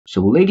So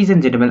ladies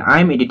and gentlemen,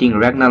 I am editing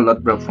Ragnar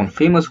Lothbrok from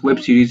famous web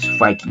series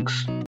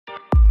Vikings.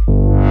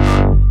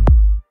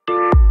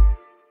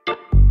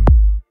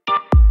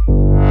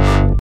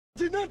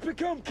 Did not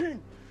become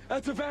king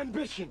out of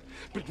ambition,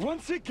 but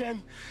once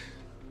again,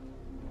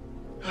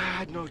 I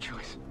had no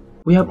choice.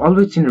 We have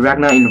always seen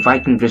Ragnar in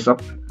Viking dress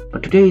up,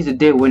 but today is the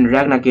day when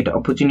Ragnar get the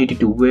opportunity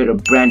to wear a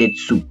branded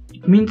suit.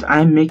 It means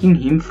I am making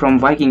him from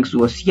Vikings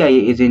to a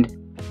CIA agent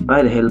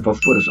by the help of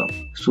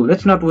Photoshop. So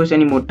let's not waste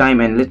any more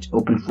time and let's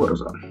open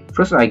Photoshop.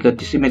 First I got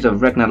this image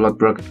of Ragnar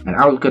Lothbrok and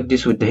I will cut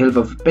this with the help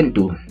of a pen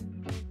tool.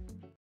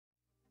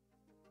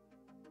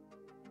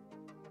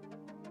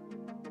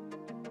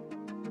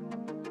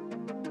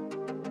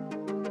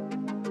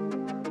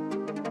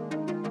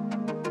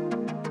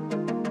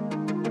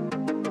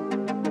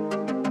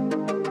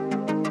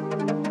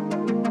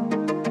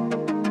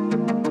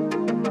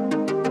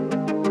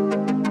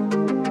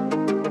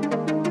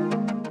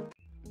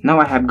 Now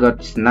I have got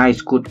this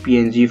nice good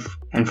PNG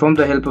and from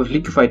the help of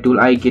liquify tool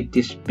I get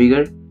this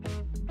bigger.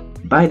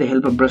 By the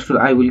help of brush tool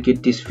I will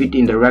get this fit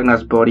in the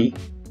Ragnar's body.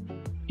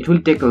 It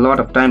will take a lot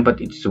of time but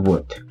it's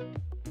worth.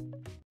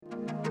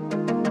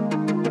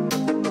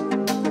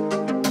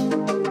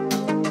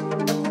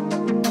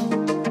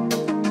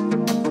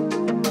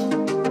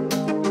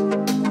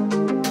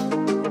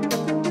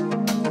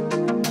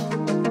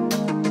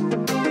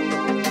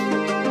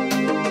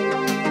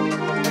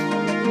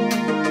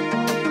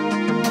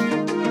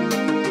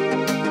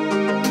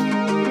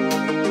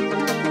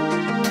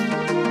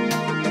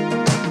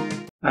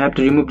 I have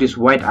to remove this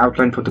white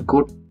outline from the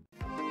coat.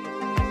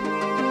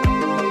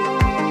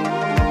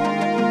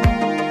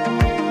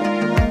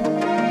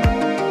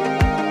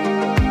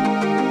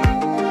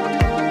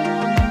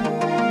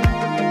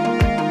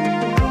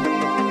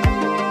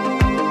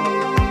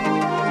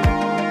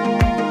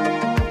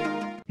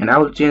 And I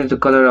will change the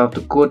color of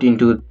the coat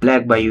into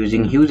black by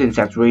using hues and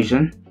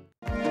saturation.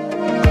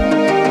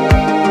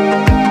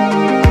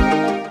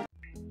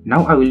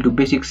 Now I will do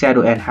basic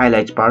shadow and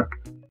highlights part.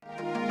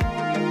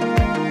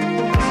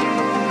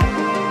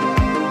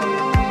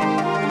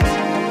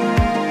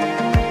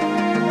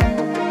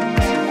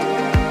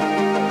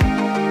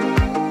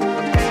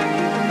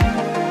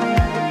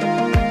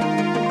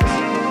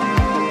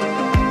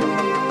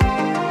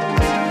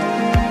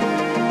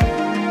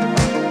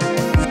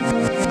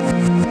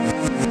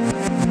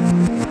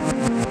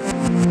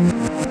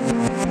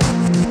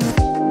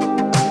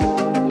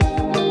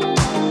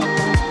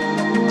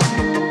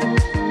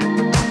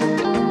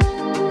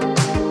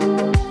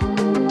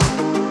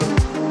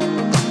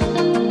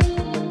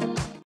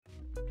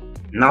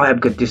 Now I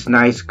have got this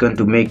nice gun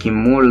to make him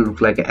more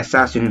look like an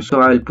assassin, so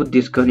I will put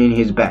this gun in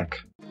his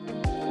back.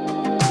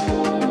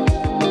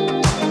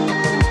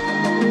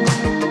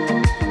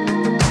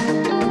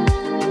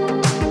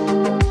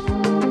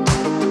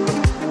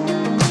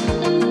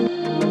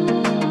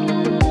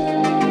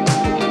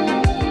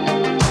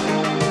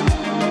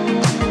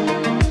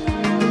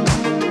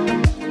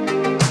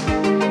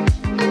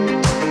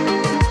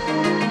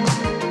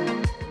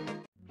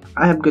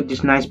 I have got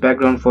this nice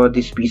background for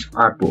this piece of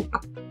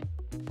artwork.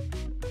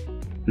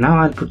 Now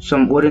I'll put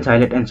some orange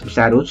highlight and some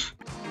shadows.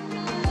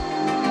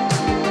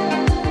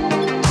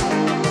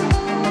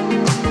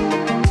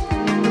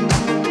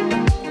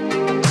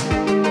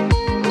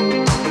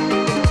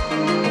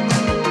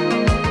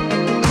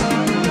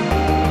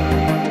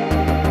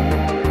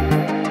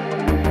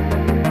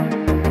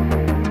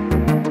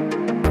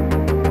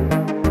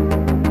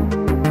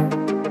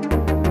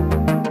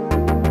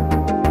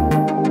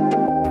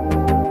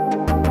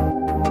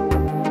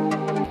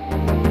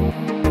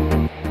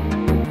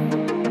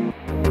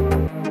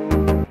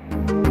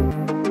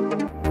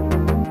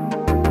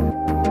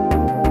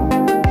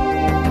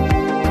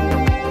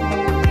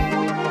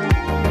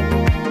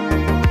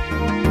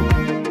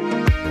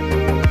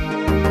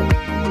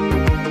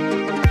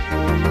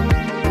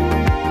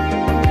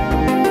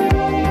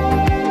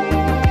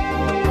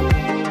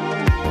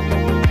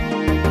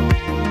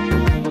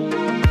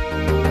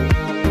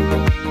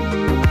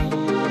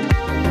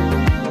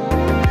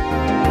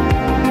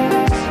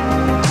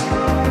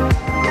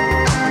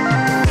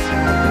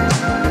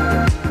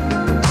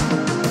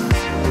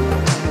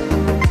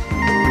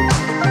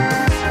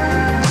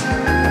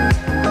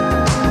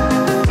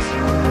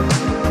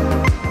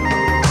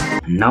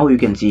 Now you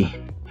can see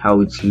how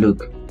it's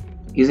look.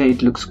 Isn't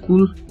it looks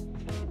cool?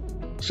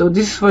 So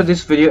this is for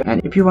this video,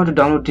 and if you want to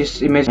download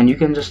this image, and you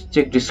can just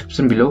check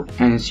description below,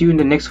 and see you in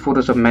the next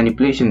Photoshop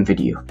manipulation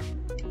video.